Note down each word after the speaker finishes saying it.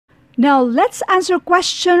Now, let's answer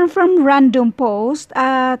question from random post.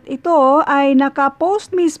 At ito ay naka-post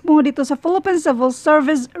mismo dito sa Philippine Civil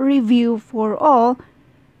Service Review for All.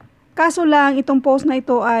 Kaso lang, itong post na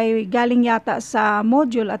ito ay galing yata sa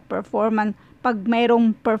module at performance. Pag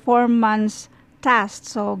mayroong performance test,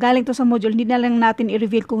 so galing to sa module, hindi na lang natin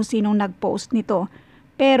i-reveal kung sinong nag-post nito.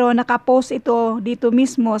 Pero naka-post ito dito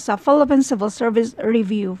mismo sa Philippine Civil Service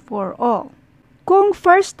Review for All. Kung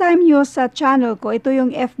first time nyo sa channel ko, ito yung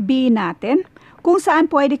FB natin. Kung saan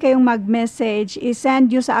pwede kayong mag-message, i-send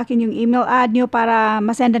nyo sa akin yung email ad nyo para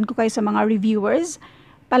masendan ko kayo sa mga reviewers.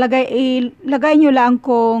 Ilagay nyo lang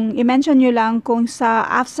kung, i-mention nyo lang kung sa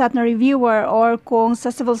AFPSAT na reviewer or kung sa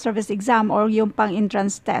civil service exam or yung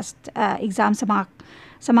pang-entrance test exam sa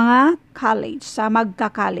mga college, sa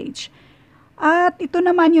magka-college. At ito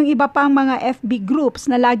naman yung iba pang mga FB groups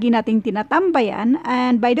na lagi nating tinatambayan.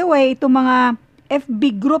 And by the way, itong mga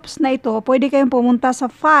FB groups na ito, pwede kayong pumunta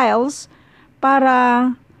sa files para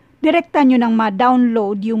direktan nyo nang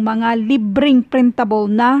ma-download yung mga libreng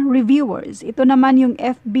printable na reviewers. Ito naman yung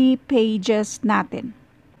FB pages natin.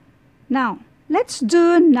 Now, let's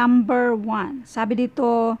do number 1. Sabi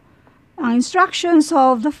dito, ang instructions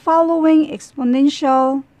solve the following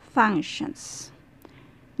exponential functions.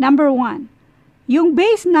 Number 1, yung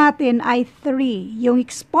base natin ay 3. Yung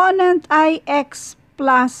exponent ay x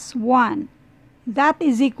plus 1. That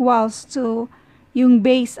is equals to, yung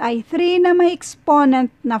base ay 3 na may exponent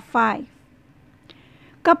na 5.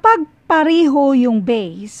 Kapag pariho yung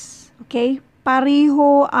base, okay,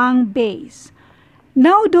 pariho ang base,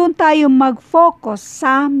 now doon tayo mag-focus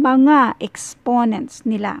sa mga exponents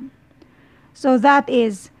nila. So that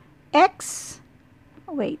is x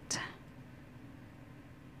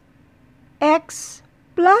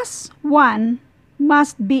plus 1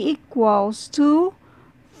 must be equals to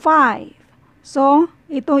 5. So,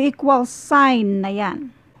 itong equal sign na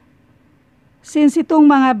yan. Since itong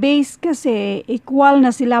mga base kasi, equal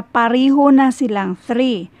na sila, pariho na silang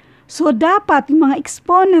 3. So, dapat yung mga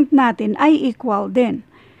exponent natin ay equal din.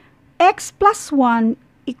 X plus 1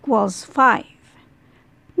 equals 5.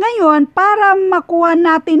 Ngayon, para makuha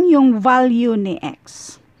natin yung value ni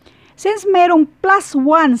x, since merong plus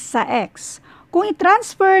 1 sa x, kung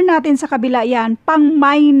i-transfer natin sa kabila yan,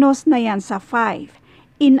 pang-minus na yan sa 5.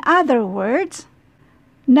 In other words,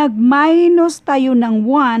 nag-minus tayo ng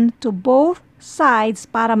 1 to both sides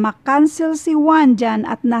para makancel si 1 dyan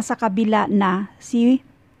at nasa kabila na si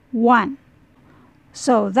 1.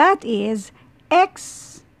 So, that is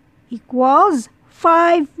x equals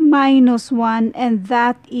 5 minus 1 and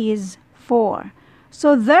that is 4.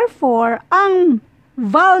 So, therefore, ang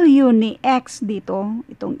value ni x dito,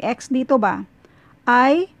 itong x dito ba,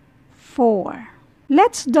 ay 4.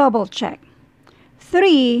 Let's double check.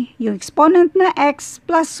 3, yung exponent na x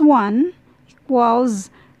plus 1 equals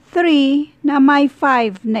 3 na may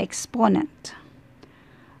 5 na exponent.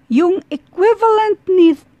 Yung equivalent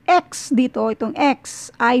ni x dito, itong x,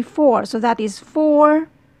 ay 4. So that is 4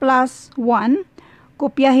 plus 1.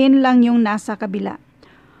 Kopyahin lang yung nasa kabila.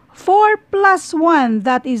 4 plus 1,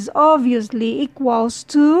 that is obviously equals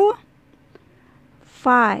to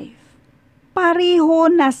 5.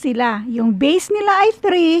 Pariho na sila. Yung base nila ay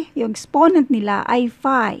 3, yung exponent nila ay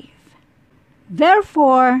 5.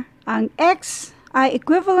 Therefore, ang x ay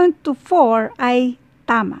equivalent to 4 ay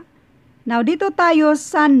tama. Now, dito tayo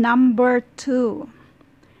sa number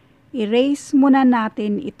 2. Erase muna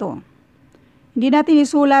natin ito. Hindi natin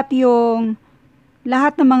isulat yung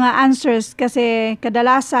lahat ng mga answers kasi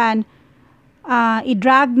kadalasan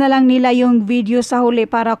i-drag na lang nila yung video sa huli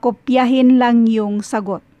para kopyahin lang yung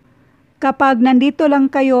sagot. Kapag nandito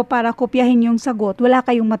lang kayo para kopyahin yung sagot, wala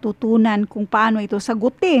kayong matutunan kung paano ito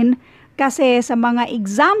sagutin kasi sa mga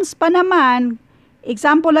exams pa naman,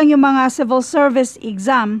 example lang yung mga civil service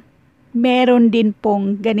exam, meron din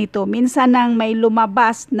pong ganito. Minsan nang may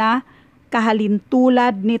lumabas na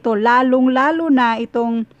kahalintulad nito, lalong-lalo na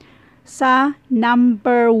itong sa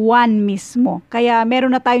number 1 mismo. Kaya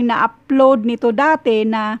meron na tayong na-upload nito dati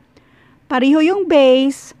na pariho yung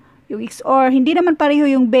base, or hindi naman pareho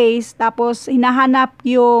yung base, tapos hinahanap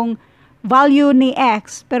yung value ni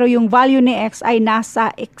x, pero yung value ni x ay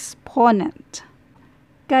nasa exponent.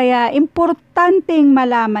 Kaya, importanteng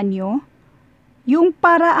malaman nyo yung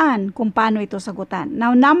paraan kung paano ito sagutan.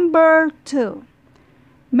 Now, number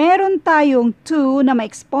 2. Meron tayong 2 na may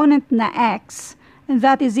exponent na x, and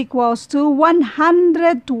that is equals to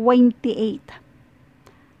 128.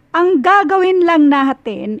 Ang gagawin lang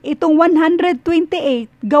natin, itong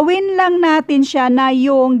 128, gawin lang natin siya na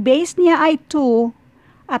yung base niya ay 2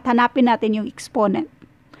 at hanapin natin yung exponent.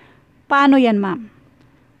 Paano yan, ma'am?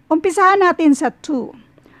 Umpisahan natin sa 2.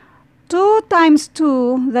 2 times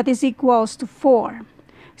 2, that is equals to 4.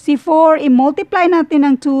 Si 4, i-multiply natin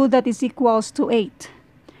ng 2, that is equals to 8.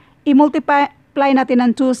 I-multiply natin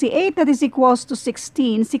ng 2 si 8, that is equals to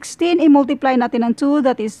 16. 16, i-multiply natin ng 2,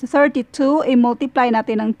 that is 32. I-multiply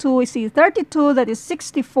natin ng 2 si 32, that is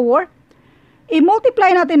 64.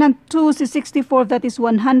 I-multiply natin ng 2 si 64, that is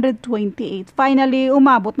 128. Finally,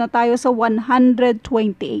 umabot na tayo sa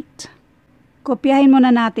 128. Kopyahin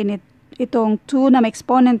muna natin itong 2 na may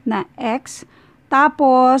exponent na x.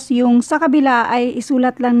 Tapos, yung sa kabila ay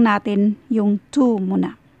isulat lang natin yung 2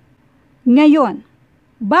 muna. Ngayon,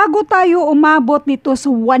 bago tayo umabot nito sa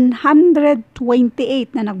 128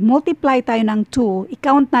 na nag-multiply tayo ng 2,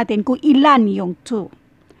 i-count natin kung ilan yung 2.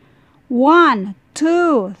 1,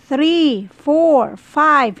 2, 3, 4,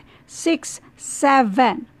 5, 6,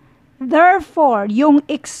 7. Therefore, yung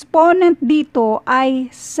exponent dito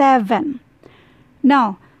ay 7.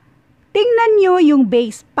 Now, tingnan nyo yung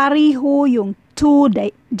base. Pariho yung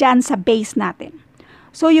 2 dyan sa base natin.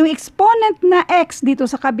 So, yung exponent na x dito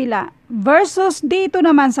sa kabila versus dito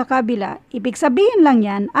naman sa kabila, ibig sabihin lang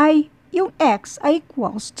yan ay yung x ay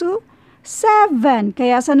equals to 7.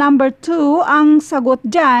 Kaya sa number 2, ang sagot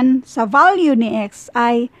dyan sa value ni x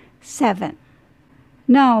ay 7.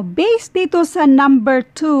 Now, based dito sa number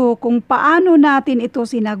 2, kung paano natin ito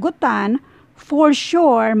sinagutan, for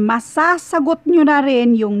sure, masasagot nyo na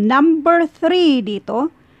rin yung number 3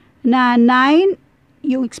 dito, na 9,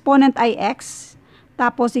 yung exponent ay x,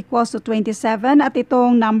 tapos equals to 27, at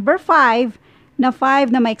itong number 5 na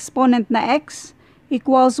may exponent na x,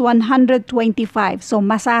 equals 125. So,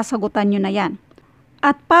 masasagutan nyo na yan.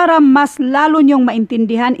 At para mas lalo nyong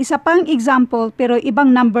maintindihan, isa pang example, pero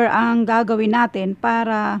ibang number ang gagawin natin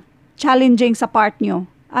para challenging sa part nyo.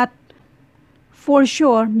 At for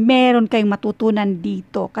sure, meron kayong matutunan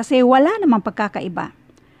dito kasi wala namang pagkakaiba.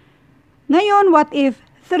 Ngayon, what if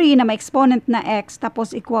 3 na may exponent na x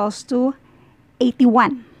tapos equals to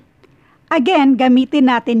 81. Again, gamitin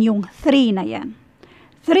natin yung 3 na yan.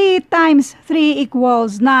 3 times 3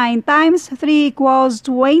 equals 9 times 3 equals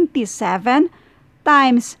 27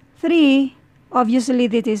 times 3, obviously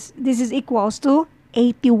this is equals to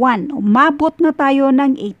 81. Umabot na tayo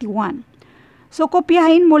ng 81. So,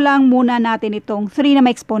 kopyahin mo lang muna natin itong 3 na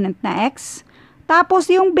may exponent na x. Tapos,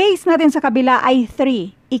 yung base natin sa kabila ay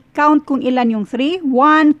 3. I-count kung ilan yung 3.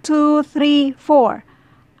 1, 2, 3, 4.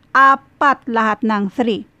 Apat lahat ng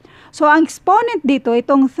 3. So, ang exponent dito,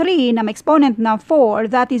 itong 3 na may exponent na 4,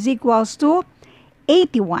 that is equals to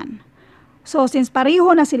 81. So, since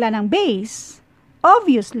pareho na sila ng base,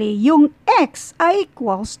 obviously, yung x ay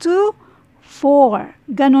equals to 4.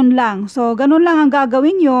 Ganun lang. So, ganun lang ang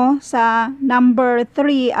gagawin nyo sa number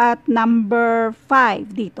 3 at number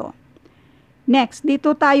 5 dito. Next,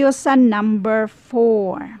 dito tayo sa number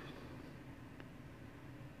 4.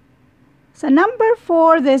 Sa number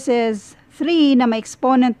 4, this is 3 na may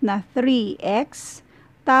exponent na 3x.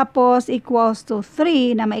 Tapos, equals to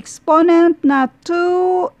 3 na may exponent na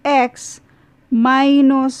 2x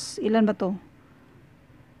minus, ilan ba to?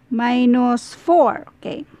 Minus 4.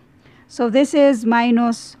 Okay. So, this is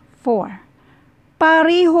minus 4.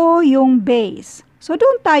 Pareho yung base. So,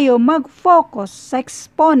 doon tayo mag-focus sa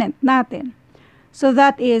exponent natin. So,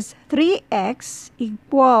 that is 3x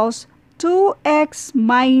equals 2x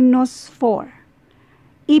minus 4.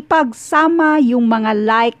 Ipagsama yung mga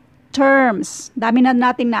like terms. Dami na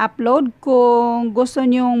natin na-upload. Kung gusto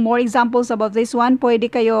nyong more examples about this one,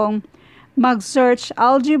 pwede kayong mag-search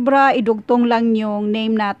algebra, idugtong lang yung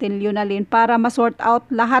name natin, Leonalyn, para ma-sort out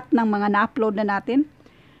lahat ng mga na-upload na natin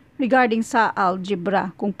regarding sa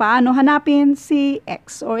algebra. Kung paano hanapin si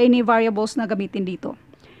x or any variables na gamitin dito.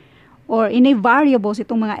 Or any variables,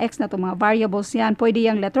 itong mga x na itong mga variables yan, pwede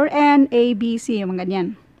yung letter n, a, b, c, yung mga ganyan.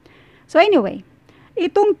 So anyway,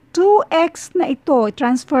 itong 2x na ito,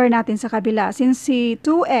 transfer natin sa kabila. Since si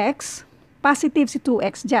 2x, positive si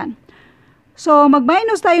 2x dyan. So,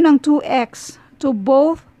 mag-minus tayo ng 2x to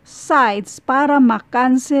both sides para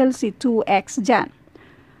makancel si 2x dyan.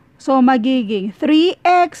 So, magiging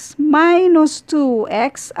 3x minus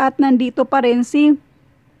 2x at nandito pa rin si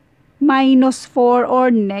minus 4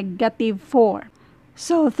 or negative 4.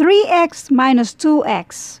 So, 3x minus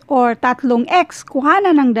 2x or tatlong x,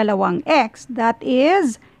 kuhanan ng dalawang x, that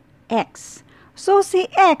is x. So, si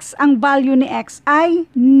x, ang value ni x ay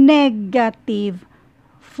negative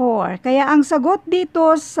 4. Kaya ang sagot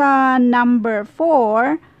dito sa number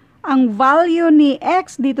 4, ang value ni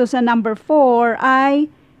x dito sa number 4 ay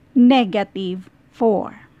negative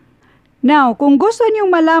 4. Now, kung gusto niyong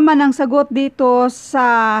malaman ang sagot dito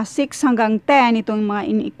sa 6 hanggang 10, itong mga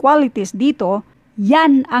inequalities dito,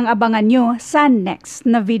 yan ang abangan nyo sa next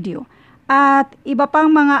na video. At iba pang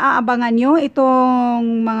mga aabangan nyo,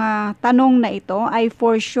 itong mga tanong na ito ay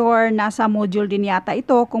for sure nasa module din yata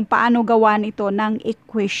ito kung paano gawan ito ng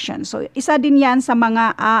equation. So, isa din yan sa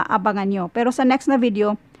mga aabangan nyo. Pero sa next na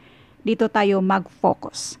video, dito tayo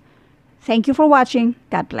mag-focus. Thank you for watching.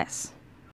 God bless.